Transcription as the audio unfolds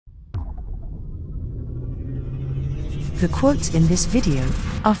The quotes in this video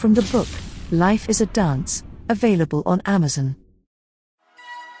are from the book, Life is a Dance, available on Amazon.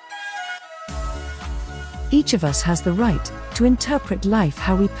 Each of us has the right to interpret life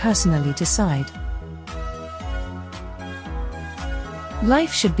how we personally decide.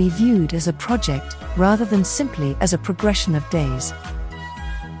 Life should be viewed as a project rather than simply as a progression of days.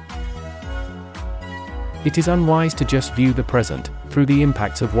 It is unwise to just view the present through the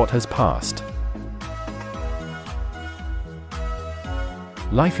impacts of what has passed.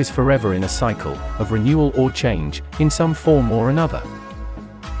 Life is forever in a cycle of renewal or change in some form or another.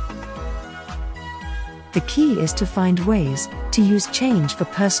 The key is to find ways to use change for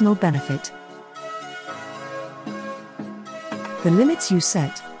personal benefit. The limits you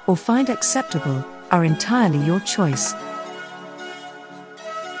set or find acceptable are entirely your choice.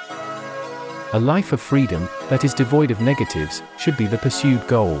 A life of freedom that is devoid of negatives should be the pursued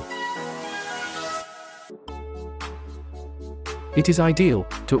goal. It is ideal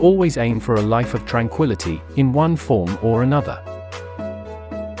to always aim for a life of tranquility in one form or another.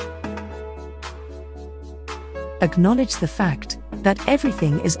 Acknowledge the fact that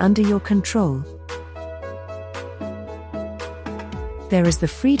everything is under your control. There is the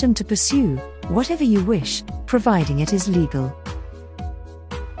freedom to pursue whatever you wish, providing it is legal.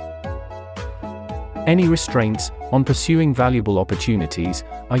 Any restraints on pursuing valuable opportunities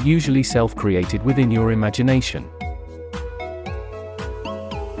are usually self-created within your imagination.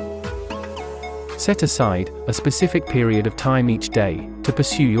 Set aside a specific period of time each day to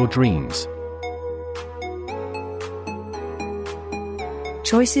pursue your dreams.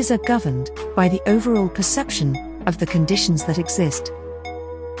 Choices are governed by the overall perception of the conditions that exist.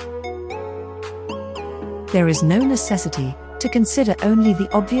 There is no necessity to consider only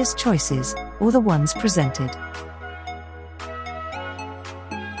the obvious choices or the ones presented.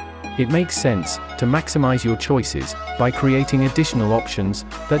 It makes sense to maximize your choices by creating additional options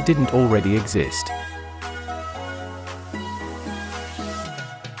that didn't already exist.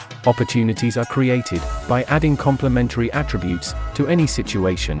 Opportunities are created by adding complementary attributes to any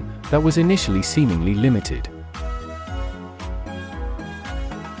situation that was initially seemingly limited.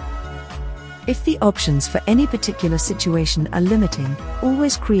 If the options for any particular situation are limiting,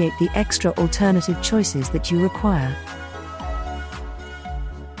 always create the extra alternative choices that you require.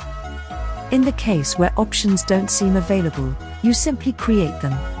 In the case where options don't seem available, you simply create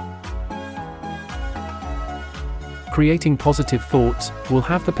them. Creating positive thoughts will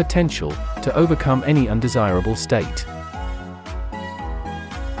have the potential to overcome any undesirable state.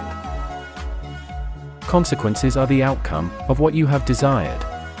 Consequences are the outcome of what you have desired.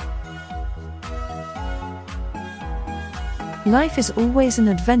 Life is always an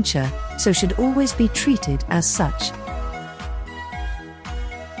adventure, so should always be treated as such.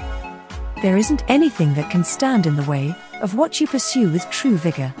 There isn't anything that can stand in the way of what you pursue with true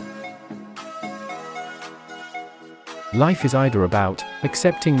vigor. Life is either about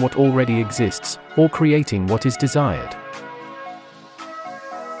accepting what already exists or creating what is desired.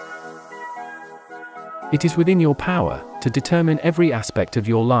 It is within your power to determine every aspect of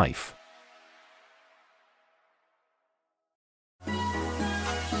your life.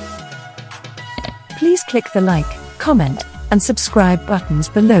 Please click the like, comment, and subscribe buttons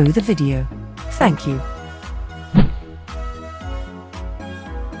below the video. Thank you.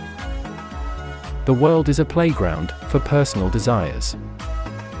 The world is a playground for personal desires.